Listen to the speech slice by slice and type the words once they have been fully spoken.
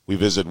We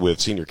visit with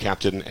senior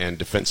captain and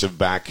defensive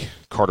back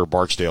Carter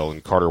Barksdale.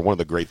 And Carter, one of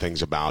the great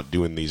things about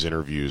doing these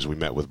interviews, we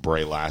met with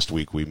Bray last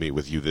week, we meet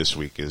with you this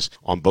week, is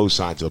on both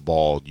sides of the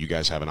ball, you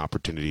guys have an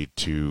opportunity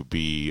to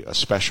be a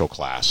special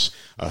class,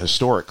 a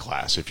historic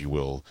class, if you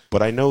will.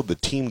 But I know the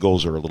team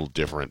goals are a little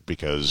different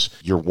because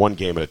you're one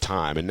game at a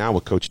time. And now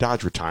with Coach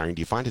Dodge retiring, do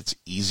you find it's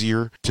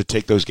easier to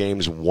take those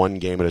games one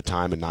game at a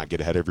time and not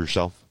get ahead of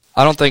yourself?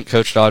 I don't think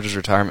Coach Dodge's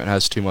retirement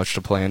has too much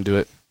to play into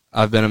it.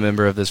 I've been a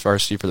member of this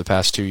varsity for the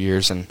past 2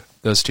 years, and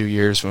those 2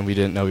 years when we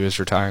didn't know he was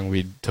retiring,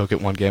 we took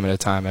it one game at a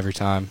time every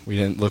time. We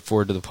didn't look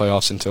forward to the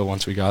playoffs until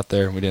once we got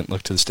there, and we didn't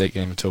look to the state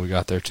game until we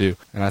got there too.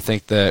 And I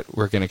think that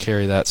we're going to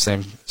carry that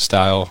same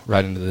style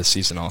right into this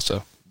season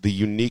also. The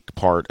unique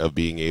part of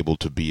being able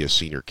to be a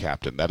senior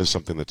captain, that is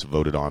something that's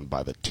voted on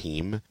by the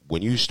team.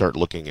 When you start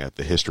looking at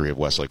the history of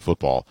Westlake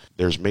football,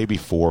 there's maybe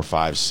 4,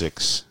 5,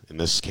 6, in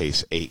this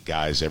case 8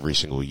 guys every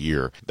single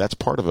year. That's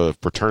part of a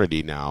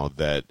fraternity now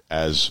that,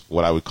 as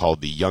what I would call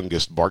the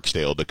youngest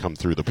Barksdale to come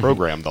through the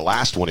program, the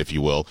last one, if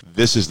you will,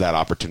 this is that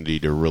opportunity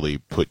to really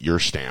put your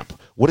stamp.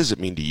 What does it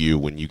mean to you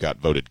when you got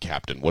voted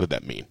captain? What did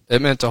that mean?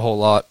 It meant a whole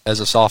lot. As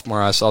a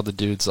sophomore, I saw the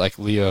dudes like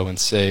Leo and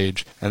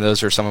Sage, and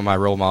those are some of my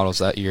role models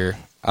that year.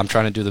 I'm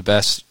trying to do the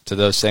best to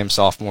those same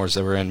sophomores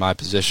that were in my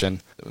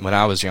position when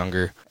I was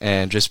younger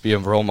and just be a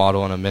role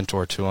model and a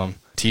mentor to them,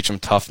 teach them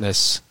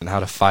toughness and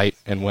how to fight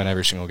and win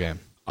every single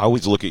game. I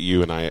always look at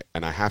you and I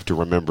have to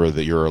remember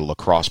that you're a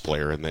lacrosse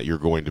player and that you're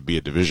going to be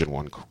a Division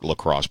I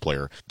lacrosse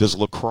player. Does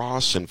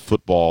lacrosse and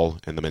football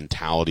and the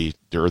mentality,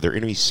 are there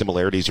any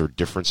similarities or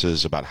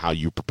differences about how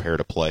you prepare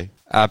to play?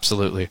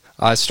 Absolutely.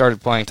 I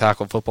started playing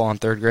tackle football in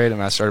 3rd grade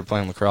and I started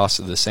playing lacrosse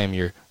the same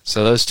year.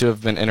 So those two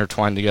have been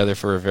intertwined together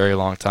for a very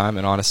long time,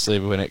 and honestly,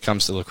 when it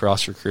comes to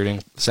lacrosse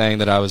recruiting, saying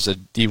that I was a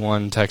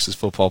D1 Texas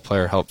football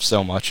player helped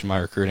so much in my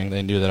recruiting.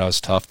 They knew that I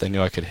was tough, they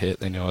knew I could hit,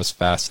 they knew I was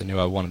fast, they knew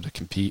I wanted to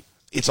compete.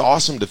 It's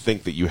awesome to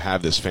think that you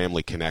have this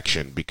family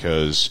connection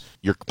because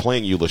you're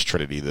playing Euless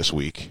Trinity this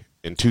week.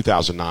 In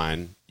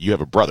 2009, you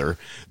have a brother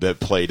that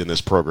played in this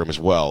program as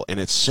well, and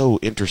it's so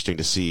interesting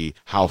to see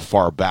how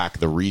far back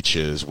the reach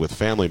is with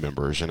family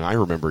members. And I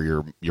remember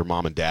your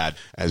mom and dad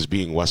as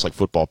being Westlake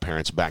football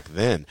parents back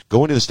then.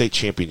 Going to the state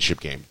championship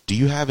game, do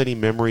you have any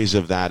memories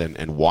of that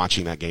and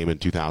watching that game in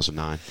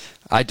 2009?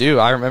 I do.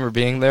 I remember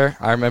being there.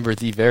 I remember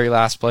the very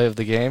last play of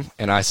the game,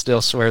 and I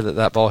still swear that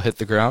that ball hit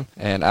the ground.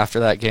 And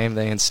after that game,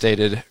 they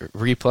instated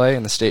replay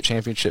in the state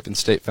championship and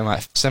state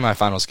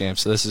semifinals game.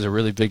 So this is a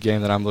really big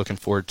game that I'm looking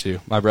forward to.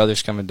 My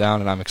brother's coming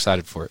down, and I'm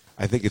excited for it.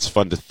 I think it's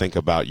fun to think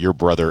about your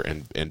brother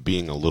and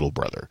being a little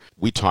brother.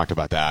 We talked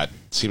about that.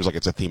 It seems like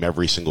it's a theme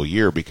every single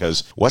year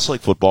because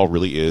Westlake football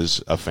really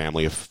is a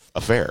family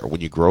affair.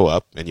 When you grow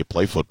up and you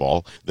play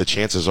football, the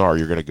chances are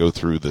you're going to go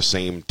through the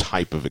same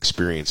type of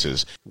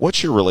experiences.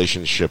 What's your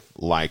relationship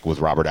like with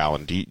Robert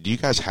Allen? Do you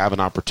guys have an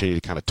opportunity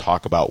to kind of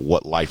talk about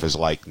what life is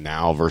like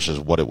now versus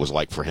what it was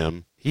like for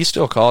him? He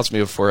still calls me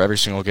before every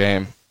single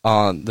game.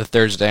 On the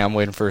Thursday, I'm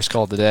waiting for his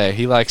call today.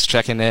 He likes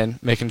checking in,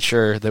 making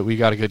sure that we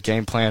got a good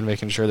game plan,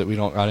 making sure that we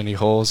don't got any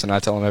holes, and I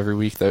tell him every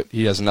week that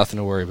he has nothing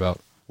to worry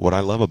about. What I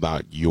love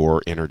about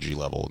your energy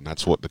level, and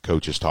that's what the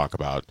coaches talk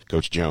about,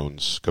 Coach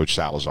Jones, Coach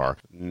Salazar,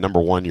 number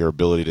one, your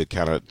ability to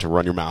kind of to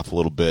run your mouth a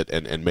little bit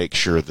and make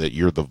sure that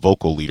you're the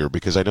vocal leader,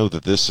 because I know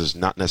that this is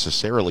not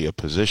necessarily a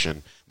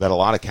position that a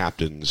lot of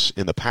captains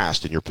in the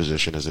past in your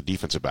position as a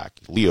defensive back.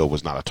 Leo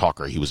was not a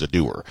talker, he was a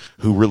doer,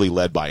 who really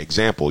led by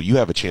example. You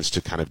have a chance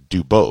to kind of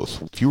do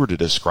both. If you were to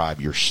describe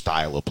your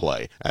style of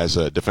play as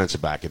a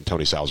defensive back in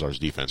Tony Salazar's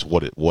defense,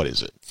 what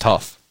is it?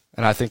 Tough.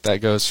 And I think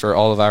that goes for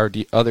all of our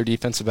other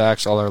defensive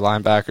backs, all our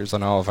linebackers,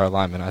 and all of our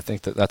linemen. I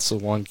think that that's the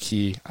one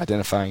key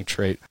identifying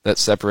trait that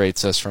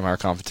separates us from our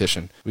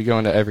competition. We go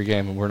into every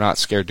game and we're not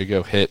scared to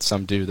go hit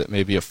some dude that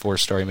may be a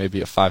 4-star,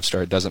 maybe a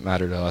 5-star. It doesn't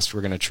matter to us. We're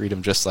going to treat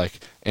him just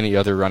like any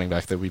other running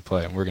back that we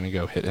play, and we're going to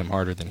go hit him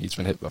harder than he's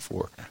been hit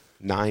before.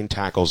 9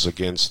 tackles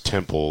against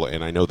Temple,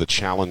 and I know the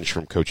challenge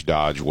from Coach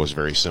Dodge was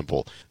very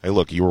simple. Hey,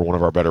 look, you were one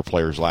of our better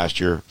players last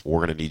year.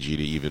 We're going to need you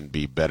to even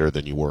be better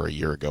than you were a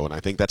year ago, and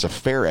I think that's a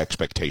fair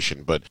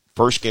expectation. But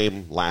first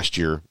game last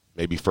year,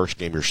 maybe first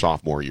game your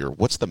sophomore year,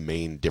 what's the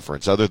main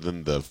difference? Other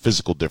than the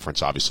physical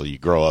difference, obviously, you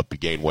grow up, you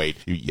gain weight,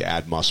 you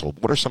add muscle.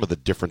 What are some of the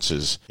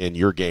differences in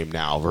your game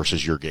now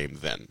versus your game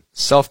then?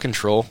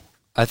 Self-control.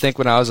 I think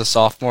when I was a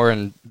sophomore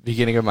and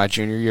beginning of my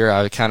junior year,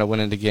 I kind of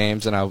went into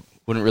games and I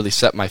wouldn't really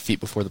set my feet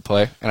before the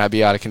play, and I'd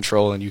be out of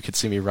control, and you could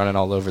see me running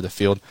all over the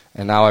field.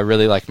 And now I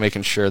really like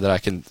making sure that I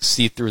can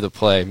see through the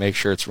play, make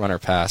sure it's run or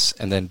pass,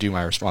 and then do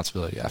my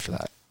responsibility after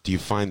that. Do you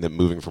find that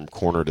moving from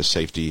corner to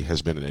safety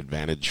has been an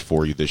advantage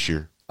for you this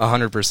year?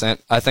 100%.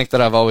 I think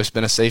that I've always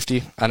been a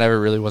safety. I never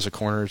really was a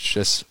corner. It's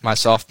just my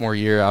sophomore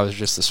year, I was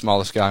just the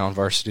smallest guy on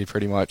varsity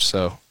pretty much,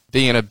 so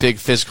being a big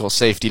physical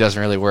safety doesn't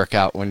really work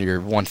out when you're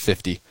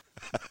 150.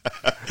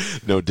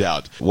 No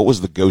doubt. What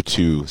was the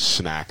go-to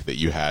snack that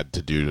you had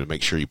to do to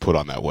make sure you put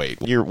on that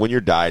weight? When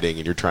you're dieting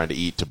and you're trying to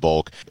eat to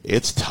bulk,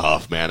 it's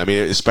tough, man. I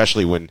mean,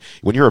 especially when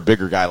you're a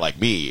bigger guy like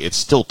me, it's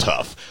still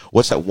tough.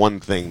 What's that one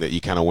thing that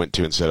you kind of went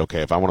to and said,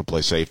 okay, if I want to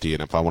play safety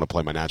and if I want to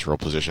play my natural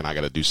position, I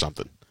got to do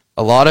something?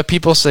 A lot of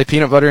people say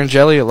peanut butter and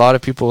jelly. A lot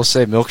of people will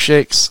say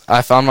milkshakes.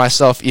 I found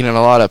myself eating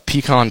a lot of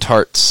pecan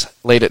tarts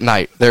late at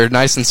night. They're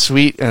nice and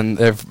sweet, and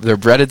they're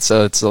breaded,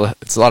 so it's a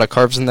lot of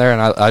carbs in there, and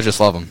I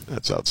just love them.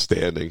 That's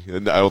outstanding.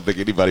 And I don't think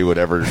anybody would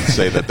ever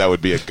say that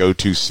would be a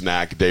go-to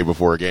snack day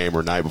before a game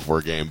or night before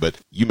a game. But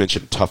you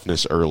mentioned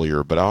toughness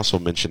earlier, but I also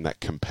mentioned that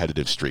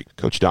competitive streak.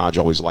 Coach Dodge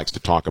always likes to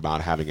talk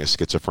about having a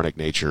schizophrenic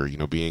nature,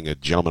 being a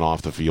gentleman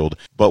off the field.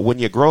 But when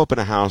you grow up in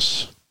a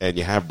house and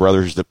you have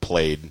brothers that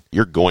played,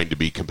 you're going to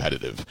be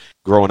competitive.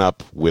 Growing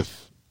up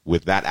with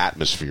that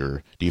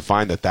atmosphere, do you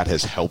find that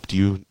has helped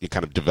you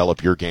kind of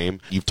develop your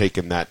game? You've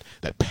taken that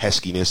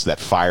peskiness,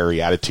 that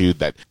fiery attitude,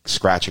 that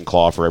scratch and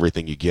claw for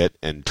everything you get,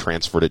 and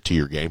transferred it to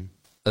your game?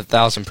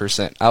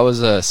 1,000%. I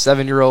was a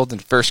 7-year-old in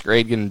first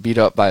grade getting beat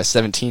up by a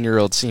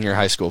 17-year-old senior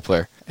high school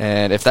player.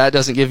 And if that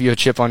doesn't give you a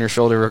chip on your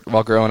shoulder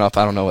while growing up,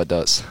 I don't know what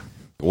does.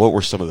 What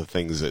were some of the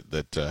things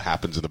that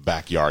happens in the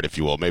backyard, if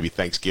you will? Maybe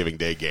Thanksgiving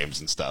Day games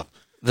and stuff.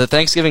 The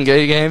Thanksgiving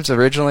Day games,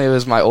 originally it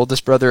was my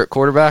oldest brother at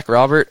quarterback,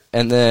 Robert,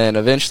 and then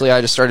eventually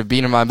I just started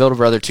beating my middle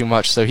brother too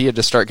much, so he had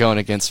to start going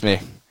against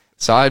me.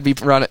 So I'd be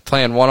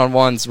playing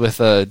one-on-ones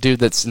with a dude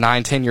that's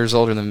 9-10 years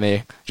older than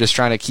me, just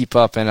trying to keep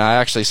up, and I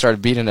actually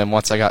started beating him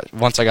once I got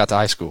to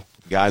high school.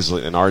 Guys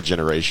in our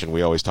generation,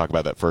 we always talk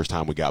about that first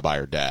time we got by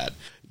our dad.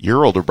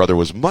 Your older brother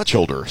was much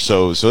older,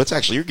 so it's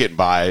actually, you're getting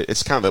by,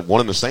 it's kind of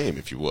one and the same,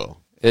 if you will.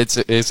 It's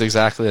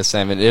exactly the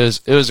same, and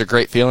it was a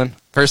great feeling.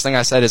 First thing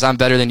I said is, I'm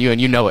better than you,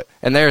 and you know it.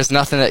 And there is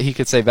nothing that he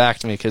could say back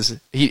to me, because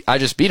I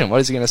just beat him.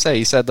 What is he going to say?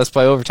 He said, let's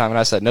play overtime, and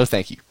I said, no,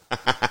 thank you.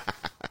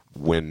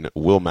 When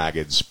Will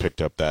Maggots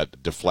picked up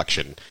that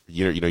deflection,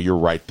 you're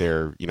right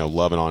there,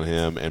 loving on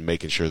him and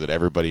making sure that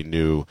everybody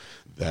knew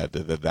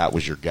that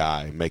was your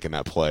guy making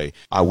that play.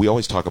 We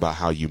always talk about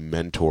how you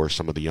mentor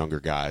some of the younger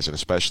guys, and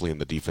especially in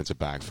the defensive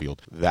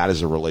backfield. That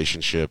is a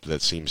relationship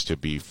that seems to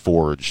be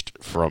forged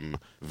from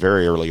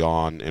very early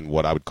on in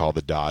what I would call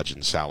the Dodge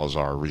and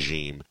Salazar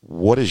regime.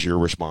 What is your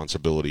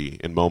responsibility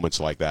in moments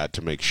like that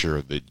to make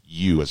sure that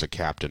you as a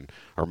captain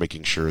are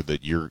making sure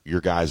that your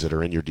guys that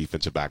are in your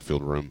defensive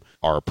backfield room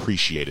are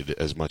appreciated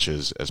as much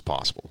as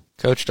possible?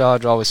 Coach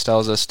Dodge always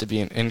tells us to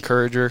be an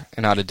encourager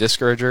and not a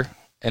discourager.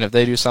 And if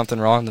they do something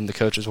wrong, then the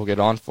coaches will get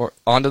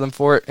onto them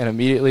for it. And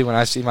immediately when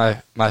I see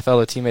my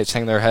fellow teammates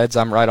hang their heads,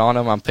 I'm right on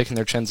them. I'm picking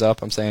their chins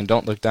up. I'm saying,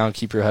 don't look down,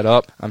 keep your head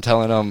up. I'm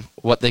telling them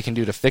what they can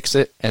do to fix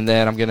it. And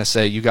then I'm going to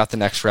say, you got the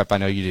next rep, I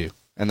know you do.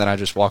 And then I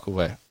just walk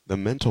away. The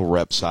mental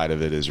rep side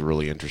of it is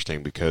really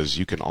interesting because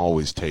you can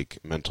always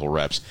take mental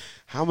reps.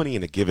 How many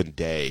in a given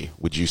day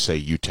would you say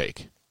you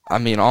take? I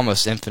mean,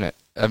 almost infinite.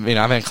 I mean,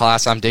 I'm in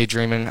class, I'm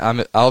daydreaming.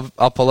 I'll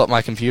pull up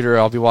my computer,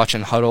 I'll be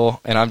watching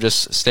Huddle, and I'm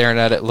just staring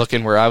at it,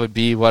 looking where I would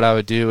be, what I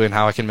would do, and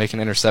how I can make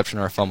an interception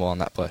or a fumble on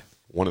that play.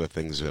 One of the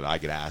things that I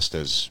get asked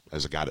as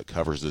a guy that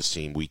covers this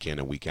team week in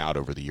and week out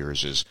over the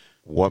years is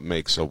what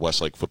makes a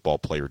Westlake football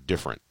player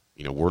different?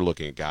 We're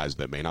looking at guys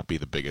that may not be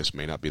the biggest,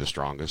 may not be the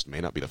strongest,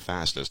 may not be the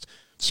fastest.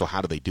 So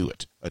how do they do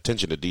it?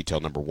 Attention to detail,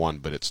 number one,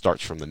 but it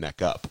starts from the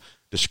neck up.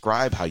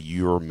 Describe how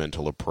your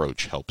mental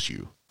approach helps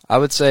you. I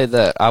would say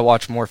that I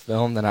watch more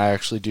film than I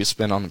actually do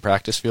spend on the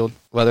practice field,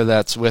 whether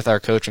that's with our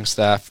coaching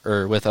staff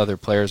or with other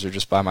players or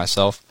just by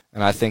myself.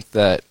 And I think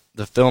that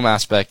the film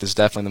aspect is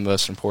definitely the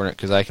most important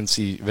because I can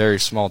see very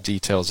small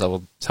details that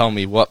will tell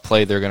me what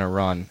play they're going to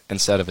run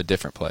instead of a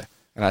different play.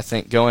 And I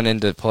think going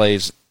into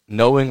plays,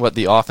 knowing what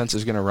the offense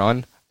is going to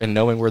run and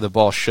knowing where the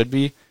ball should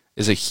be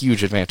is a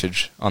huge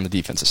advantage on the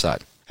defensive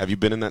side. Have you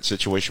been in that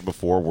situation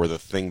before where the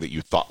thing that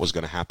you thought was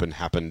going to happen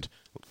happened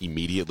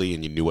immediately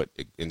and you knew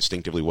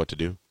instinctively what to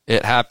do?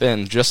 It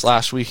happened just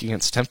last week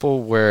against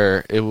Temple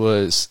where they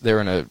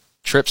were in a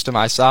trips to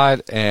my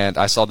side and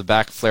I saw the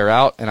back flare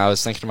out and I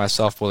was thinking to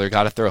myself, well, they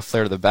got to throw a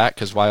flare to the back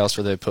because why else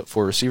would they put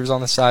 4 receivers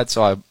on the side?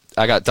 So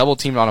I got double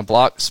teamed on a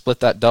block, split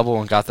that double,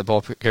 and got the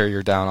ball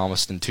carrier down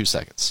almost in 2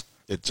 seconds.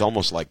 It's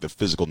almost like the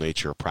physical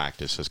nature of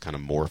practice has kind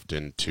of morphed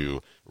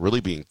into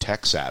really being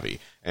tech savvy.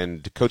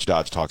 And Coach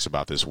Dodge talks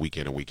about this week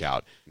in and week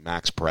out.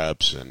 Max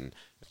Preps and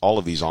all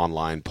of these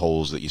online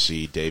polls that you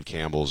see, Dave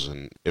Campbell's,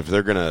 and if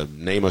they're going to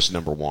name us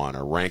number one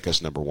or rank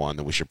us number one,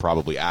 then we should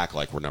probably act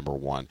like we're number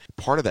one.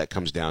 Part of that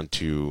comes down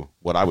to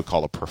what I would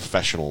call a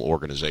professional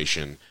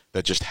organization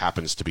that just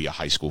happens to be a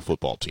high school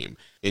football team.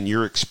 In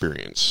your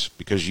experience,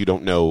 because you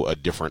don't know a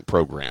different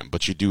program,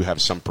 but you do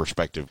have some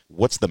perspective,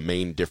 what's the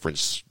main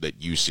difference that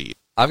you see?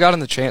 I've gotten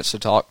the chance to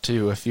talk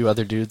to a few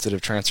other dudes that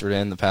have transferred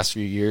in the past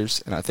few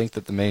years, and I think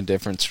that the main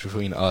difference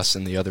between us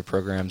and the other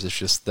programs is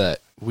just that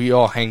we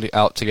all hang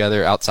out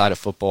together outside of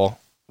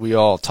football. we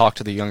all talk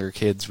to the younger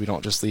kids. We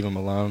don't just leave them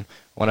alone.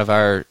 One of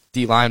our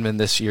D linemen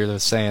this year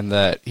was saying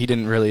that he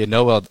didn't really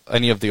know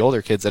any of the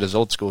older kids at his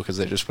old school because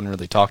they just wouldn't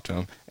really talk to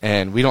him.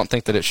 And we don't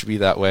think that it should be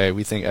that way.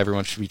 We think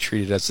everyone should be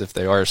treated as if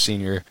they are a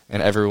senior,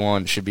 and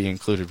everyone should be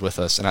included with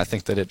us. And I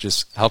think that it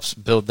just helps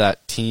build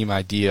that team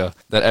idea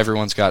that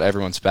everyone's got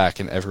everyone's back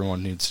and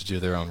everyone needs to do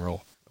their own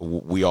role.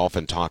 We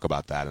often talk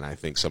about that, and I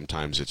think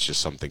sometimes it's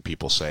just something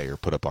people say or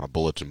put up on a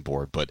bulletin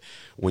board. But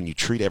when you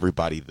treat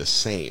everybody the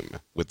same,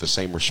 with the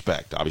same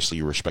respect, obviously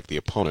you respect the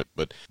opponent,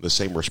 but the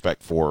same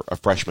respect for a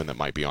freshman that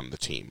might be on the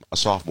team, a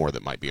sophomore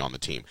that might be on the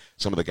team,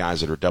 some of the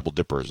guys that are double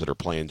dippers that are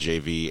playing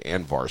JV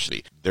and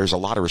varsity. There's a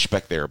lot of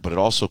respect there, but it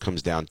also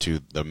comes down to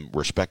the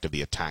respect of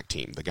the attack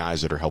team, the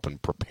guys that are helping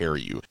prepare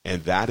you.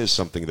 And that is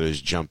something that has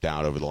jumped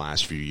out over the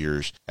last few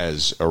years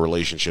as a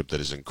relationship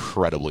that is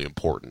incredibly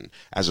important.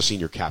 As a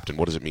senior captain,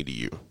 what does it mean to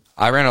you?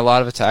 I ran a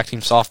lot of attack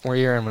team sophomore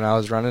year, and when I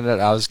was running it,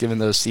 I was giving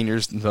those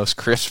seniors the most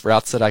crisp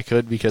routes that I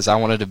could because I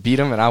wanted to beat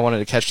them, and I wanted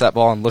to catch that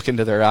ball and look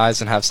into their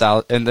eyes and have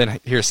and then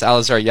hear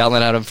Salazar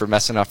yelling at them for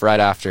messing up right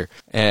after.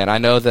 And I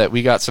know that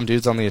we got some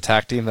dudes on the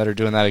attack team that are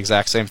doing that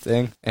exact same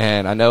thing,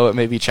 and I know it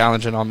may be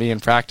challenging on me in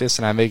practice,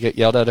 and I may get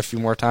yelled at a few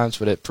more times,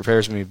 but it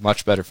prepares me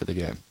much better for the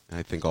game.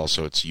 I think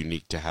also it's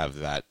unique to have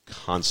that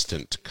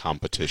constant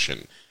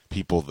competition.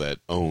 People that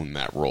own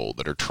that role,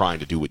 that are trying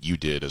to do what you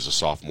did as a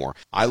sophomore.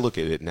 I look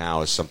at it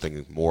now as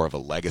something more of a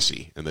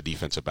legacy in the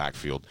defensive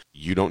backfield.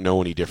 You don't know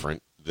any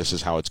different. This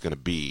is how it's going to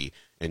be.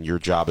 And your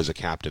job as a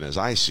captain, as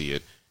I see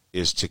it,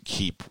 is to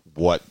keep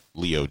what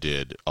Leo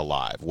did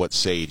alive, what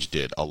Sage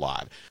did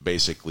alive.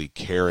 Basically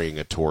carrying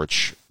a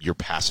torch, you're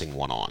passing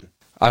one on.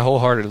 I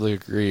wholeheartedly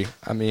agree.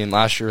 I mean,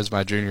 last year was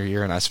my junior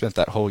year, and I spent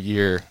that whole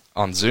year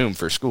on Zoom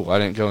for school. I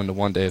didn't go into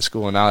one day of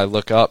school, and now I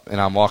look up and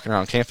I'm walking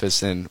around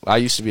campus, and I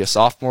used to be a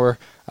sophomore.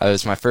 It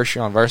was my first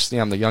year on varsity.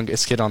 I'm the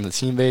youngest kid on the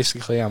team,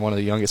 basically. I'm one of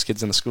the youngest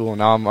kids in the school, and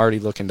now I'm already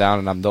looking down,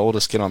 and I'm the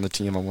oldest kid on the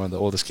team. I'm one of the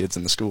oldest kids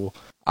in the school.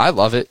 I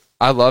love it.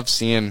 I love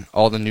seeing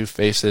all the new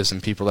faces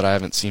and people that I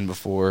haven't seen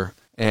before.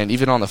 And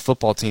even on the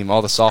football team,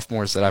 all the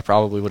sophomores that I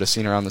probably would have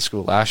seen around the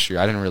school last year,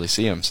 I didn't really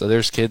see them. So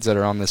there's kids that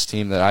are on this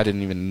team that I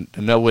didn't even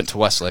know went to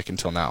Westlake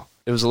until now.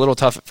 It was a little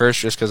tough at first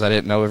just because I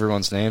didn't know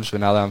everyone's names, but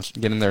now that I'm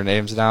getting their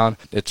names down,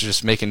 it's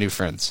just making new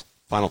friends.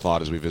 Final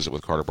thought as we visit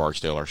with Carter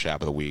Barksdale, our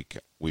Chap of the Week.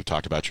 We've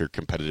talked about your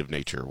competitive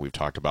nature. We've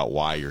talked about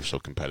why you're so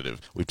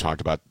competitive. We've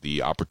talked about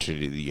the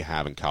opportunity that you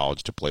have in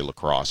college to play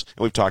lacrosse.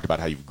 And we've talked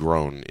about how you've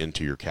grown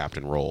into your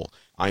captain role.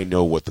 I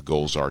know what the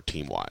goals are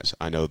team-wise.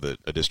 I know that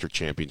a district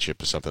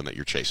championship is something that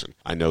you're chasing.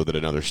 I know that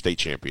another state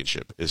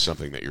championship is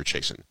something that you're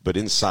chasing. But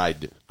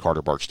inside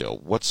Carter Barksdale,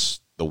 what's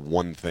the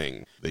one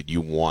thing that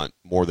you want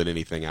more than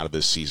anything out of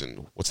this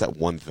season? What's that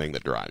one thing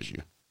that drives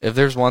you? If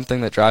there's one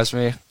thing that drives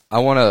me, I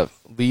want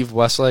to leave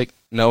Westlake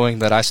knowing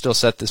that I still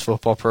set this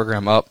football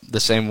program up the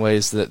same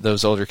ways that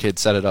those older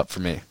kids set it up for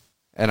me.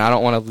 And I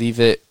don't want to leave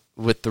it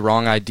with the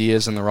wrong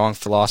ideas and the wrong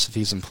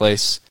philosophies in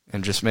place,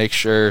 and just make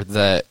sure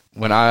that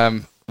when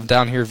I'm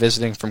down here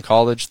visiting from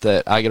college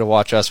that I get to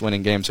watch us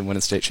winning games and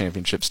winning state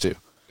championships too.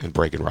 And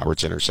breaking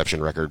Robert's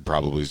interception record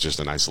probably is just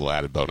a nice little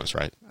added bonus,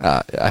 right?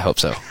 I hope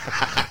so.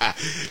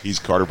 He's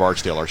Carter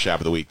Barksdale, our Chap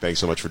of the Week. Thanks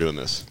so much for doing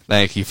this.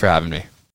 Thank you for having me.